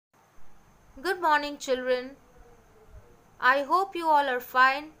Good morning, children. I hope you all are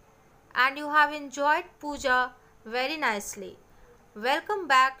fine and you have enjoyed puja very nicely. Welcome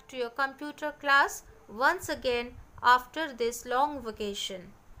back to your computer class once again after this long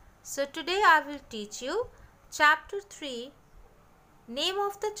vacation. So today I will teach you chapter 3. Name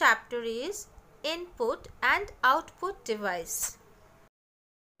of the chapter is Input and Output Device.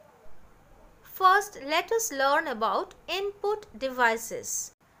 First, let us learn about input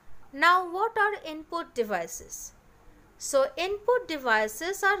devices. Now, what are input devices? So, input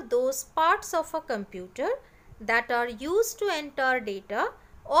devices are those parts of a computer that are used to enter data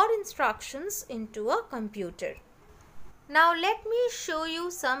or instructions into a computer. Now, let me show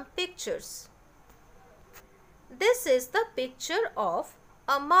you some pictures. This is the picture of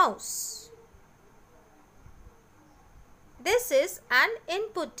a mouse. This is an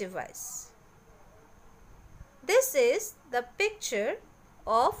input device. This is the picture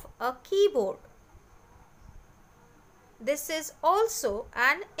of a keyboard. This is also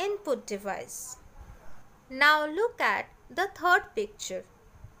an input device. Now look at the third picture.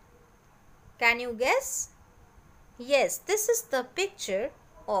 Can you guess? Yes, this is the picture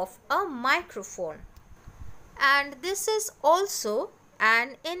of a microphone. And this is also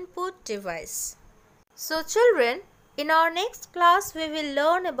an input device. So children, in our next class we will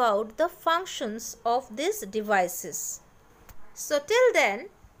learn about the functions of these devices. So till then,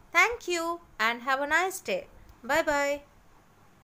 thank you and have a nice day. Bye bye.